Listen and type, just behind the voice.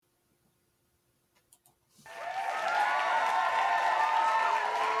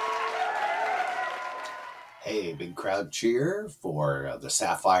Hey, big crowd cheer for the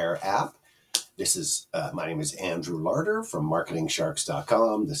Sapphire app. My name is Andrew Larder from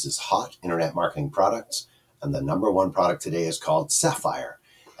marketingsharks.com. This is hot internet marketing products. And the number one product today is called Sapphire.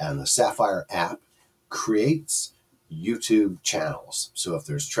 And the Sapphire app creates YouTube channels. So if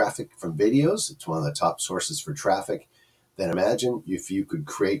there's traffic from videos, it's one of the top sources for traffic. Then imagine if you could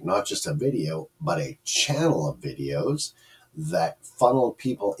create not just a video, but a channel of videos that funnel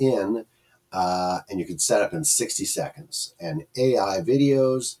people in, and you could set up in 60 seconds. And AI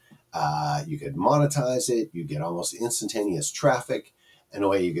videos, you could monetize it, you get almost instantaneous traffic, and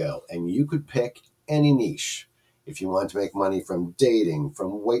away you go. And you could pick any niche. If you want to make money from dating,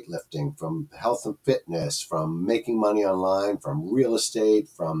 from weightlifting, from health and fitness, from making money online, from real estate,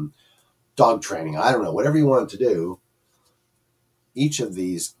 from dog training, I don't know, whatever you want to do, each of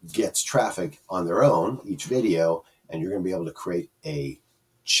these gets traffic on their own, each video, and you're going to be able to create a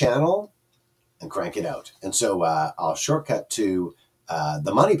channel and crank it out. And so I'll shortcut to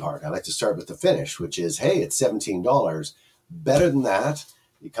the money part. I like to start with the finish, which is, hey, it's $17. Better than that,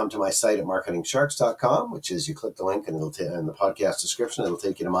 you come to my site at marketingsharks.com, which is you click the link and it'll in the podcast description, it'll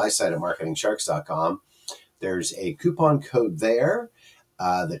take you to my site at marketingsharks.com. There's a coupon code there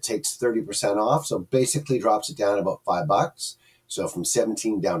that takes 30% off. So basically drops it down about $5. So from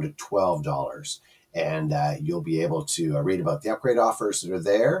 $17 down to $12. And you'll be able to read about the upgrade offers that are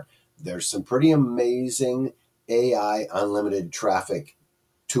there. There's some pretty amazing AI unlimited traffic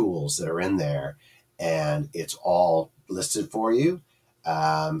tools that are in there, and it's all listed for you.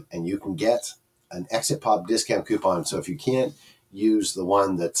 And you can get an Exit Pop discount coupon. So if you can't use the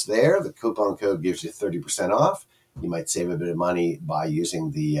one that's there, the coupon code gives you 30% off. You might save a bit of money by using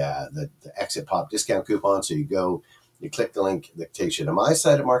the Exit Pop discount coupon. So you click the link that takes you to my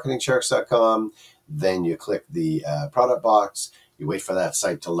site at marketingsharks.com. Then you click the product box. You wait for that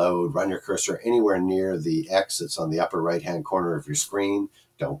site to load, run your cursor anywhere near the X that's on the upper right-hand corner of your screen.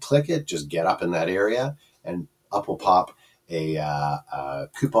 Don't click it, just get up in that area, and up will pop a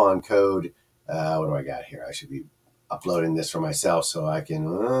coupon code. What do I got here? I should be uploading this for myself so I can,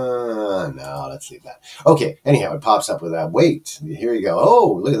 no, let's leave that. Okay, anyhow, it pops up with that. Wait, here you go.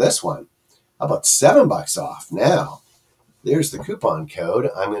 Oh, look at this one. How about $7 off now? There's the coupon code.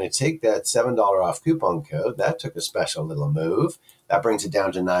 I'm going to take that $7 off coupon code. That took a special little move. That brings it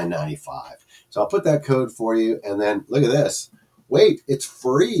down to $9.95. So I'll put that code for you. And then look at this. Wait, it's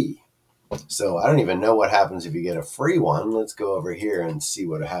free. So I don't even know what happens if you get a free one. Let's go over here and see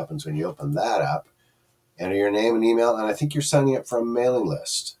what happens when you open that up. Enter your name and email. And I think you're signing up for a mailing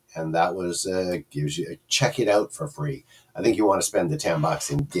list. And that gives you, check it out for free. I think you want to spend the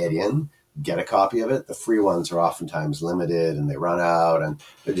 $10 and get in. Get a copy of it. The free ones are oftentimes limited and they run out and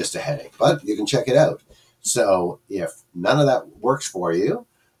they're just a headache, but you can check it out. So if none of that works for you,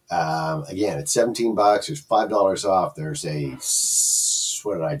 again, it's $17. There's $5 off. There's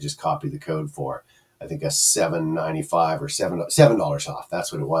what did I just copy the code for? I think a $7.95 or $7 off.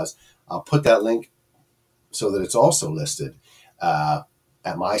 That's what it was. I'll put that link so that it's also listed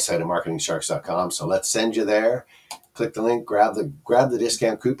at my site at marketingsharks.com. So let's send you there. Click the link, grab the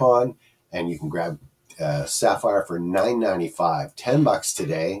discount coupon, and you can grab Sapphire for $9.95, $10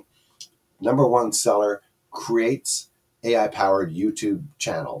 today. Number one seller, creates AI-powered YouTube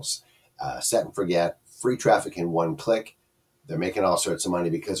channels. Set and forget, free traffic in one click. They're making all sorts of money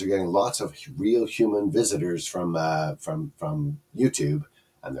because they're getting lots of real human visitors from YouTube,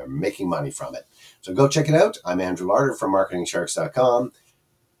 and they're making money from it. So go check it out. I'm Andrew Larder from marketingsharks.com.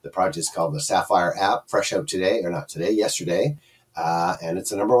 The project is called the Sapphire app, fresh out today, or not today, yesterday. And it's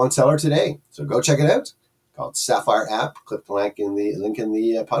the number one seller today. So go check it out. Called Sapphire app. Click the link in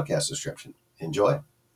the podcast description. Enjoy.